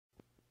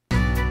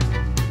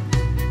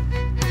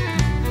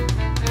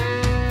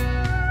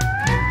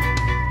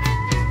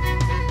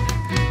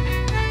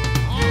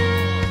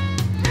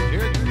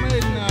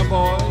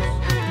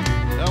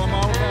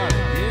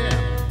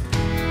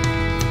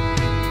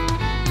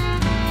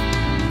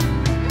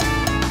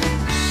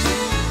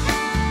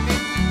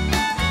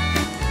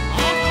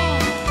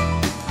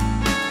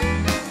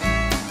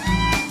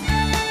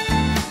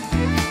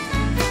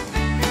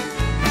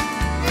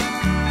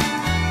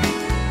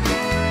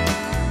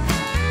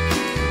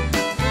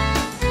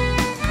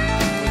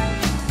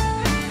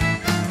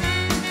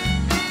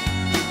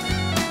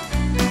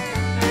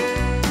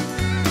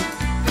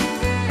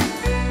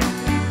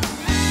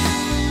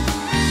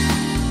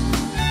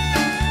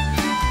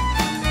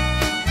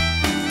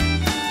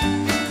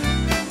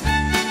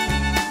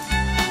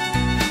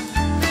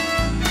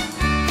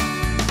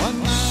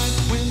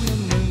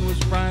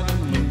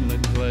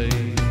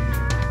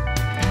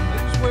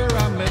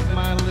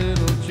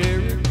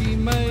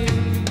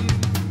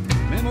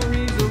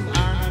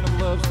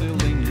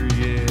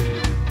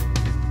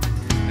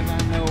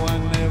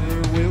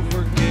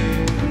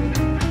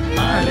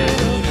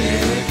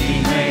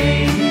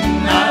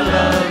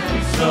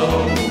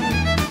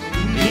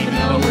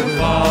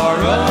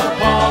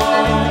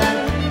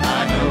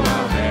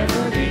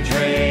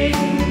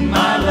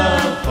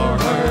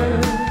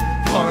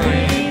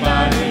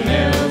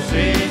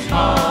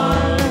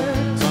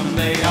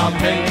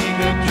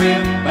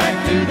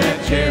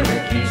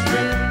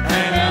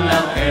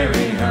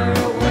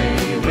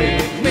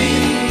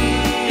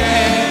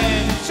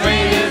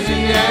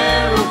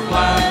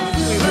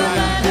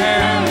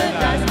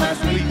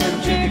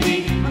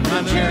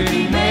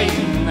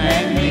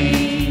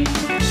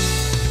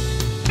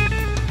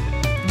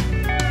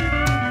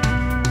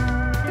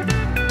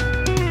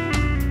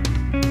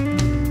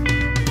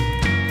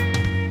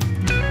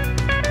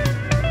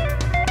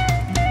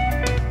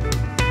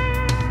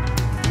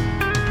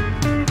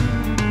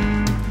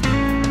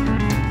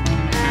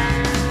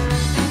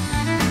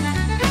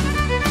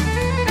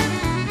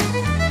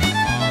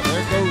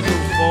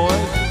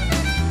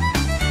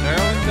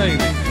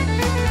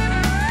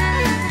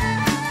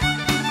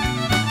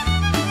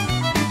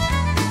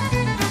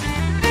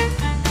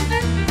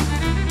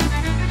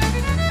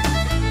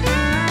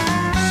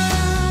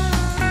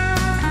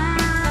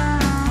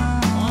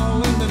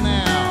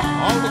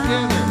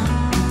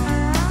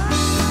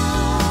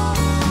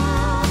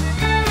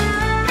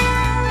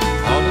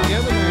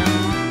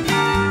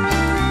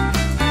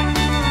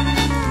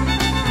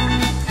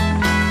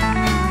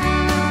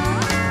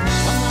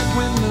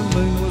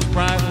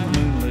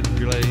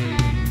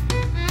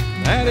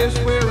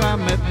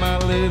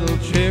little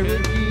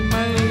Cherokee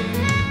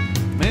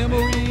Maiden.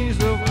 Memories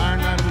of our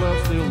night of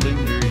love still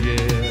linger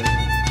yet,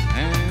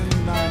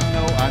 and I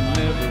know I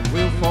never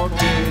will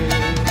forget.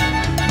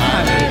 My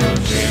little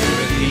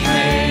Cherokee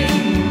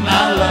Maiden, I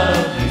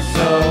love you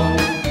so.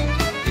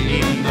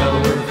 Even though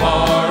we're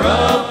far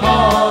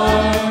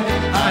apart,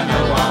 I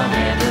know I'll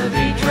never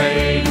be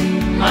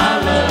trading my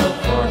love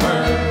for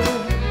her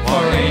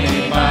or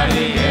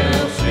anybody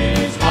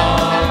else's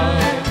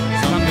heart.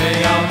 Someday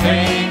I'll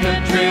take a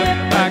trip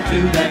back to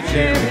that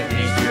Cherokee